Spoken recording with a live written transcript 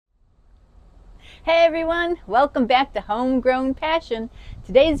Hey everyone, welcome back to Homegrown Passion.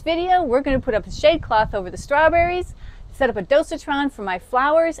 Today's video, we're going to put up a shade cloth over the strawberries, set up a Dosatron for my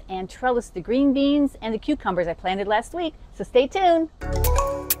flowers, and trellis the green beans and the cucumbers I planted last week. So stay tuned.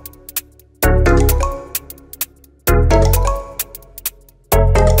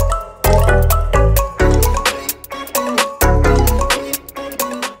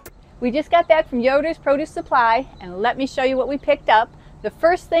 We just got back from Yoder's Produce Supply, and let me show you what we picked up. The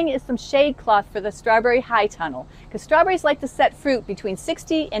first thing is some shade cloth for the strawberry high tunnel, because strawberries like to set fruit between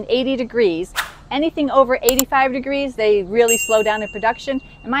 60 and 80 degrees. Anything over 85 degrees, they really slow down in production.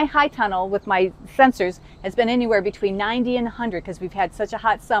 And my high tunnel with my sensors has been anywhere between 90 and 100 because we've had such a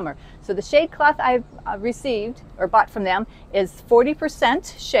hot summer. So the shade cloth I've received or bought from them is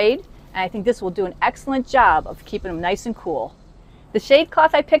 40% shade, and I think this will do an excellent job of keeping them nice and cool. The shade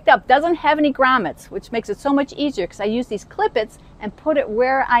cloth I picked up doesn't have any grommets, which makes it so much easier because I use these clippets and put it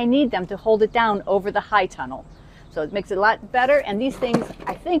where I need them to hold it down over the high tunnel. So it makes it a lot better, and these things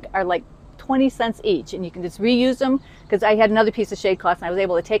I think are like 20 cents each, and you can just reuse them because I had another piece of shade cloth and I was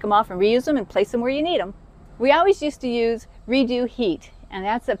able to take them off and reuse them and place them where you need them. We always used to use Redo Heat, and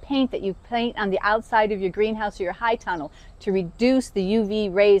that's a paint that you paint on the outside of your greenhouse or your high tunnel to reduce the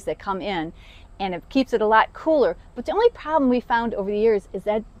UV rays that come in, and it keeps it a lot cooler. But the only problem we found over the years is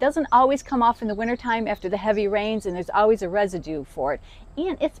that it doesn't always come off in the wintertime after the heavy rains, and there's always a residue for it.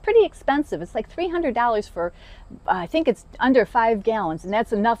 And it's pretty expensive. It's like $300 for, I think it's under 5 gallons, and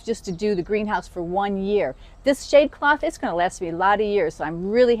that's enough just to do the greenhouse for 1 year. This shade cloth, it's gonna last me a lot of years, so I'm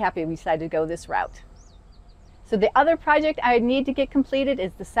really happy we decided to go this route. So the other project I need to get completed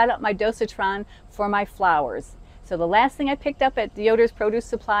is to set up my Dosatron for my flowers. So the last thing I picked up at Yoder's Produce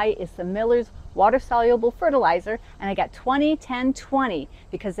Supply is the Miller's water-soluble fertilizer, and I got 20-10-20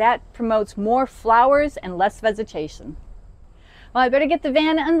 because that promotes more flowers and less vegetation. Well, I better get the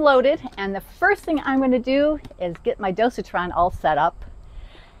van unloaded, and the first thing I'm going to do is get my Dosatron all set up.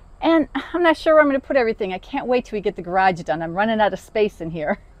 And I'm not sure where I'm going to put everything. I can't wait till we get the garage done. I'm running out of space in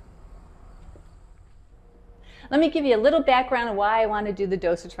here. Let me give you a little background on why I want to do the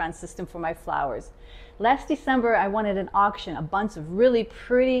Dosatron system for my flowers. Last December, I won at an auction a bunch of really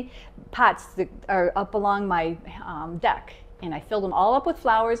pretty pots that are up along my deck, and I filled them all up with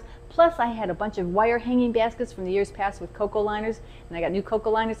flowers. Plus, I had a bunch of wire hanging baskets from the years past with cocoa liners, and I got new cocoa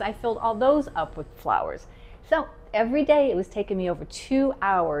liners. I filled all those up with flowers. So every day it was taking me over 2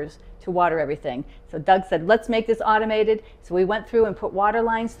 hours to water everything. So Doug said, let's make this automated. So we went through and put water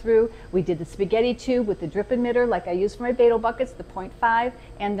lines through. We did the spaghetti tube with the drip emitter like I use for my Beetle buckets, the 0.5,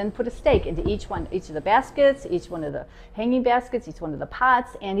 and then put a stake into each of the baskets, each one of the hanging baskets, each one of the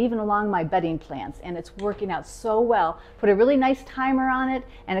pots, and even along my bedding plants. And it's working out so well. Put a really nice timer on it,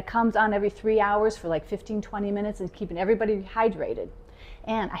 and it comes on every 3 hours for like 15-20 minutes and keeping everybody hydrated.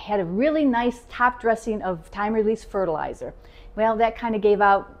 And I had a really nice top dressing of time-release fertilizer. Well, that kind of gave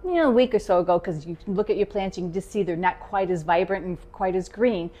out, a week or so ago, because you can look at your plants, you can just see they're not quite as vibrant and quite as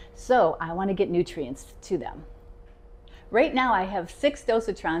green. So I want to get nutrients to them. Right now I have 6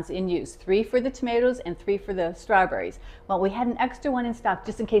 Dosatrons in use, 3 for the tomatoes and 3 for the strawberries. Well, we had an extra one in stock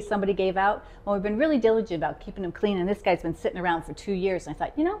just in case somebody gave out. Well, we've been really diligent about keeping them clean, and this guy's been sitting around for 2 years. And I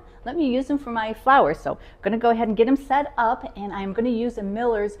thought, let me use them for my flowers. So I'm going to go ahead and get them set up, and I'm going to use a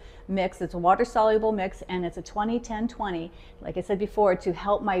Miller's mix. It's a water-soluble mix, and it's a 20-10-20, like I said before, to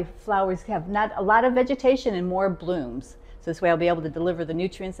help my flowers have not a lot of vegetation and more blooms. So this way I'll be able to deliver the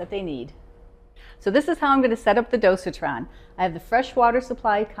nutrients that they need. So this is how I'm going to set up the Dosatron. I have the fresh water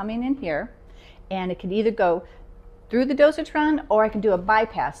supply coming in here, and it can either go through the Dosatron or I can do a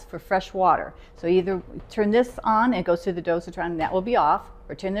bypass for fresh water. So either turn this on and it goes through the Dosatron and that will be off,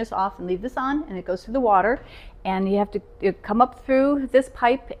 or turn this off and leave this on and it goes through the water. And you have to come up through this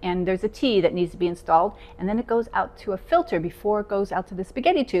pipe, and there's a T that needs to be installed, and then it goes out to a filter before it goes out to the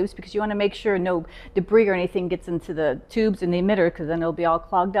spaghetti tubes, because you want to make sure no debris or anything gets into the tubes and the emitter, because then it'll be all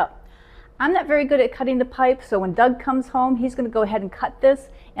clogged up. I'm not very good at cutting the pipe, so when Doug comes home, he's going to go ahead and cut this,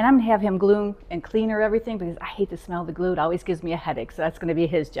 and I'm going to have him glue and cleaner everything because I hate the smell of the glue. It always gives me a headache, so that's going to be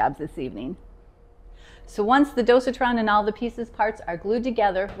his job this evening. So once the Dosatron and all the parts are glued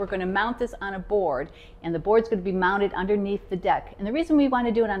together, we're going to mount this on a board, and the board's going to be mounted underneath the deck. And the reason we want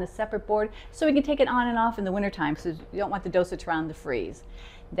to do it on a separate board is so we can take it on and off in the wintertime, so you don't want the Dosatron to freeze.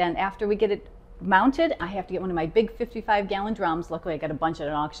 Then after we get it mounted, I have to get one of my big 55-gallon drums. Luckily I got a bunch at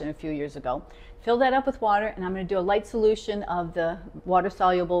an auction a few years ago. Fill that up with water, and I'm going to do a light solution of the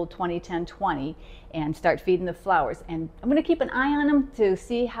water-soluble 20-10-20 and start feeding the flowers. And I'm going to keep an eye on them to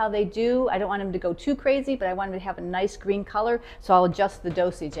see how they do. I don't want them to go too crazy, but I want them to have a nice green color, so I'll adjust the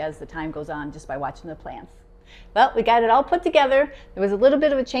dosage as the time goes on just by watching the plants. Well, we got it all put together. There was a little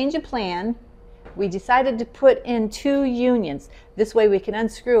bit of a change of plan. We decided to put in 2 unions. This way we can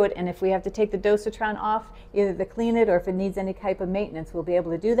unscrew it, and if we have to take the Dosatron off, either to clean it or if it needs any type of maintenance, we'll be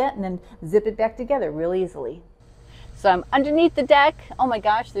able to do that and then zip it back together real easily. So I'm underneath the deck. Oh my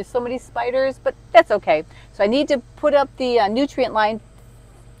gosh, there's so many spiders, but that's okay. So I need to put up the nutrient line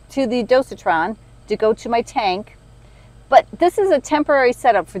to the Dosatron to go to my tank. But this is a temporary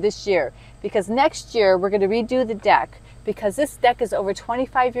setup for this year, because next year we're going to redo the deck, because this deck is over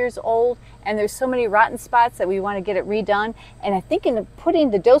 25 years old and there's so many rotten spots that we want to get it redone. And I think in putting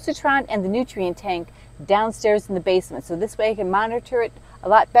the Dosatron and the nutrient tank downstairs in the basement, so this way I can monitor it a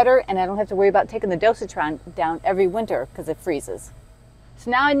lot better and I don't have to worry about taking the Dosatron down every winter because it freezes.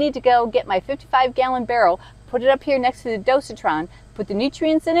 So now I need to go get my 55-gallon barrel, put it up here next to the Dosatron, put the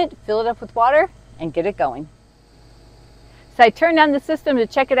nutrients in it, fill it up with water, and get it going. So I turned on the system to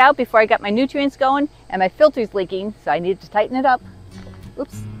check it out before I got my nutrients going, and my filter's leaking, so I needed to tighten it up.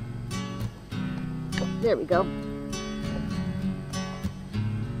 Oops. There we go.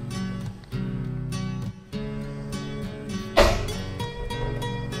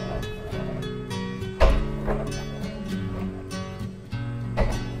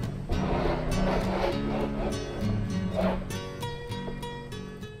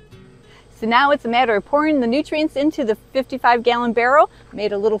 So now it's a matter of pouring the nutrients into the 55-gallon barrel.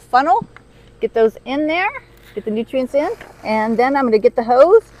 Made a little funnel, get those in there, get the nutrients in, and then I'm going to get the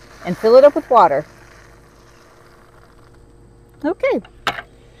hose and fill it up with water. Okay,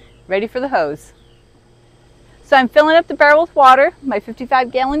 ready for the hose. So I'm filling up the barrel with water, my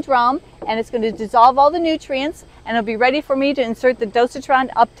 55-gallon drum, and it's going to dissolve all the nutrients, and it'll be ready for me to insert the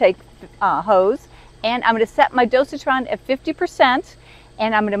Dosatron uptake hose. And I'm going to set my Dosatron at 50%.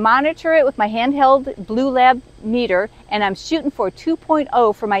 And I'm going to monitor it with my handheld Blue Lab meter, and I'm shooting for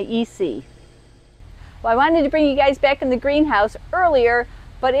 2.0 for my EC. Well, I wanted to bring you guys back in the greenhouse earlier,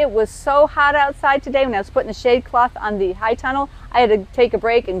 but it was so hot outside today when I was putting the shade cloth on the high tunnel, I had to take a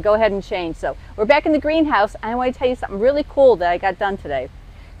break and go ahead and change. So we're back in the greenhouse, and I want to tell you something really cool that I got done today.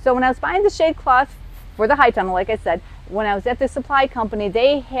 So when I was buying the shade cloth for the high tunnel, like I said, when I was at the supply company,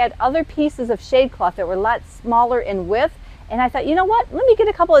 they had other pieces of shade cloth that were a lot smaller in width. And I thought, you know what, let me get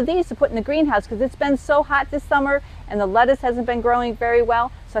a couple of these to put in the greenhouse because it's been so hot this summer and the lettuce hasn't been growing very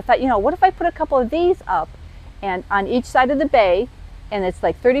well. So I thought, you know, what if I put a couple of these up and on each side of the bay, and it's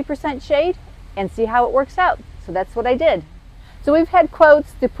like 30% shade, and see how it works out. So that's what I did. So we've had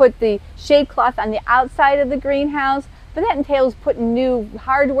quotes to put the shade cloth on the outside of the greenhouse, but that entails putting new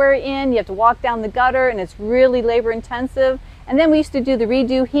hardware in. You have to walk down the gutter and it's really labor intensive. And then we used to do the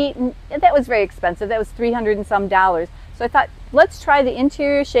redo heat, and that was very expensive. That was $300 and some. So I thought, let's try the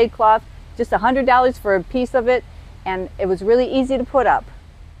interior shade cloth, just $100 for a piece of it, and it was really easy to put up.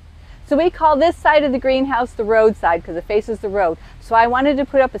 So we call this side of the greenhouse the road side because it faces the road. So I wanted to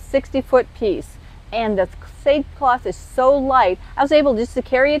put up a 60-foot piece, and the shade cloth is so light, I was able just to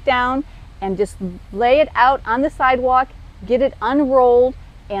carry it down and just lay it out on the sidewalk, get it unrolled,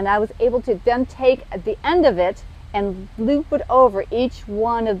 and I was able to then take at the end of it and loop it over each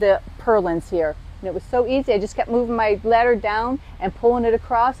one of the purlins here. And it was so easy. I just kept moving my ladder down and pulling it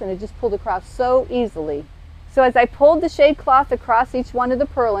across, and it just pulled across so easily. So as I pulled the shade cloth across each one of the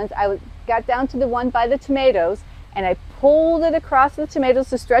purlins, I got down to the one by the tomatoes, and I pulled it across the tomatoes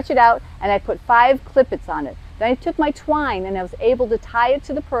to stretch it out, and I put 5 clippets on it. Then I took my twine and I was able to tie it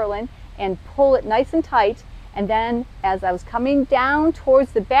to the purlin and pull it nice and tight. And then as I was coming down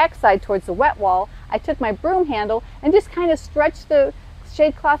towards the backside, towards the wet wall, I took my broom handle and just kind of stretched the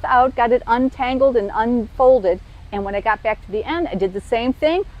shade cloth out, got it untangled and unfolded. And when I got back to the end, I did the same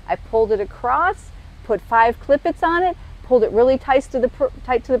thing. I pulled it across, put 5 clippets on it, pulled it really tight to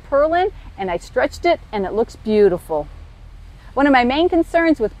the purlin, and I stretched it, and it looks beautiful. One of my main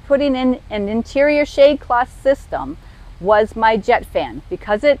concerns with putting in an interior shade cloth system was my jet fan,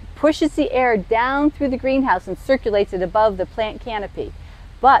 because it pushes the air down through the greenhouse and circulates it above the plant canopy.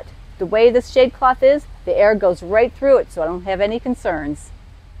 But the way this shade cloth is, the air goes right through it, so I don't have any concerns.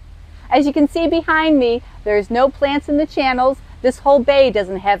 As you can see behind me, there's no plants in the channels. This whole bay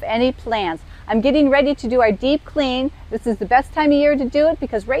doesn't have any plants. I'm getting ready to do our deep clean. This is the best time of year to do it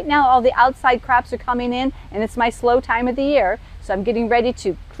because right now all the outside crops are coming in and it's my slow time of the year. So I'm getting ready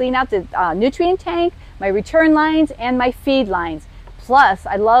to clean out the nutrient tank, my return lines, and my feed lines. Plus,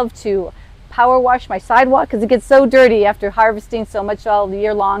 I love to power wash my sidewalk because it gets so dirty after harvesting so much all the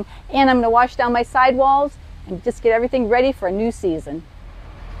year long. And I'm going to wash down my sidewalls and just get everything ready for a new season.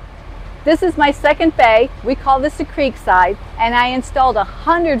 This is my second bay. We call this the creek side, and I installed a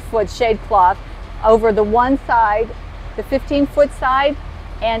 100-foot shade cloth over the one side, the 15-foot side,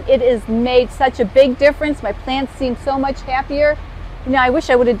 and it has made such a big difference. My plants seem so much happier. You know, I wish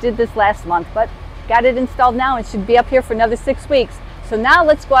I would have did this last month, but got it installed now and should be up here for another 6 weeks. So now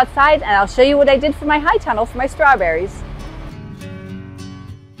let's go outside and I'll show you what I did for my high tunnel for my strawberries.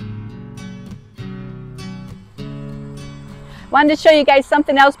 Wanted to show you guys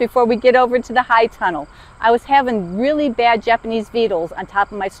something else before we get over to the high tunnel. I was having really bad Japanese beetles on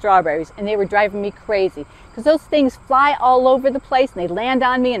top of my strawberries, and they were driving me crazy because those things fly all over the place and they land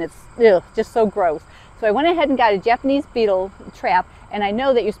on me, and it's just so gross. So I went ahead and got a Japanese beetle trap, and I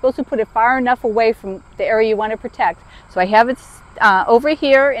know that you're supposed to put it far enough away from the area you want to protect. So I have it over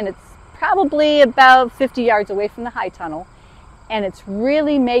here, and it's probably about 50 yards away from the high tunnel, and it's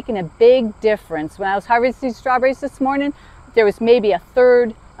really making a big difference. When I was harvesting strawberries this morning, there was maybe a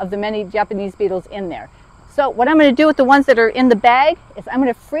third of the many Japanese beetles in there. So what I'm going to do with the ones that are in the bag is I'm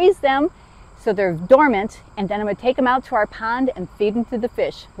going to freeze them so they're dormant, and then I'm going to take them out to our pond and feed them to the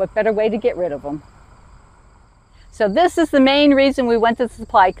fish. What better way to get rid of them? So this is the main reason we went to the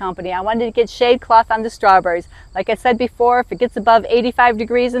supply company. I wanted to get shade cloth on the strawberries. Like I said before, if it gets above 85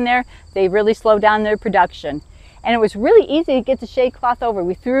 degrees in there, they really slow down their production. And it was really easy to get the shade cloth over.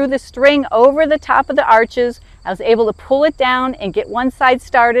 We threw the string over the top of the arches. I was able to pull it down and get one side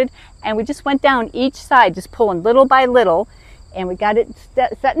started, and we just went down each side, just pulling little by little, and we got it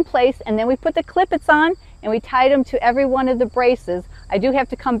set in place, and then we put the clippets on and we tied them to every one of the braces. I do have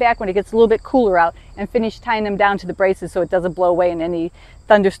to come back when it gets a little bit cooler out and finish tying them down to the braces so it doesn't blow away in any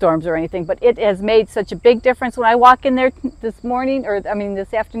thunderstorms or anything. But it has made such a big difference. When I walk in there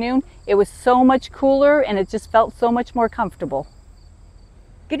this afternoon, it was so much cooler and it just felt so much more comfortable.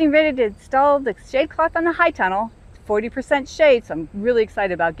 Getting ready to install the shade cloth on the high tunnel. 40% shade, so I'm really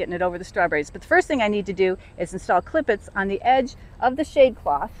excited about getting it over the strawberries. But the first thing I need to do is install clippets on the edge of the shade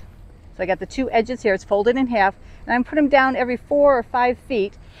cloth. So I got the two edges here, it's folded in half, and I'm putting them down every 4 or 5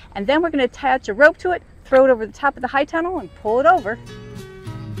 feet, and then we're going to attach a rope to it, throw it over the top of the high tunnel, and pull it over.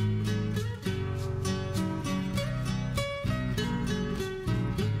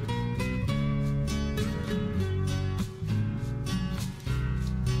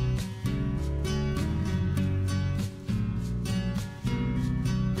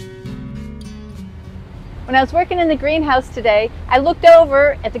 When I was working in the greenhouse today, I looked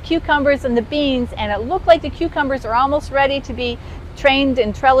over at the cucumbers and the beans, and it looked like the cucumbers are almost ready to be trained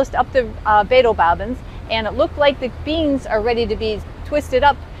and trellised up the betel bobbins, and it looked like the beans are ready to be twisted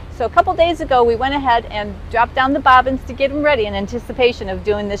up. So a couple days ago we went ahead and dropped down the bobbins to get them ready in anticipation of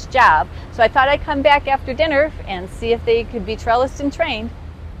doing this job. So I thought I'd come back after dinner and see if they could be trellised and trained.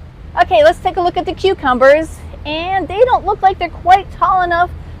 Okay, let's take a look at the cucumbers, and they don't look like they're quite tall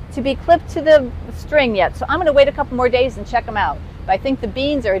enough to be clipped to the string yet, so I'm going to wait a couple more days and check them out. But I think the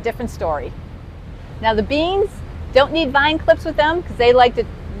beans are a different story. Now the beans don't need vine clips with them because they like to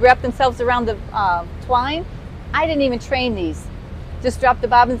wrap themselves around the twine. I didn't even train these. Just dropped the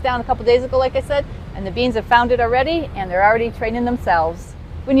bobbins down a couple days ago, like I said, and the beans have found it already, and they're already training themselves.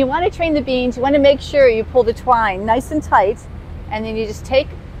 When you want to train the beans, you want to make sure you pull the twine nice and tight, and then you just take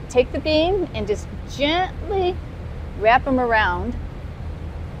the bean and just gently wrap them around.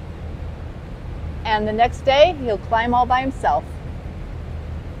 And the next day, he'll climb all by himself.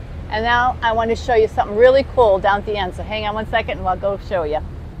 And now I want to show you something really cool down at the end. So hang on one second and I'll go show you.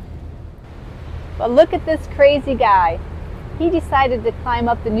 But look at this crazy guy. He decided to climb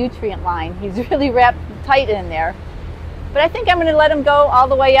up the nutrient line. He's really wrapped tight in there. But I think I'm going to let him go all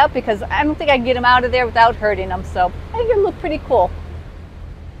the way up because I don't think I can get him out of there without hurting him. So I think it'll look pretty cool.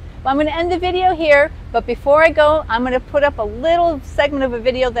 Well, I'm going to end the video here, but before I go, I'm going to put up a little segment of a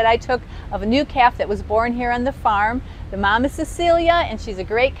video that I took of a new calf that was born here on the farm. The mom is Cecilia, and she's a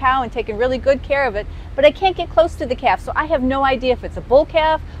great cow and taking really good care of it, but I can't get close to the calf, so I have no idea if it's a bull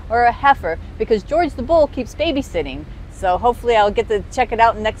calf or a heifer because George the bull keeps babysitting. So hopefully I'll get to check it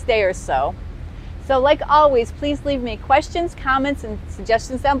out the next day or so. So like always, please leave me questions, comments, and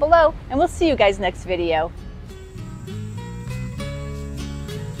suggestions down below, and we'll see you guys next video.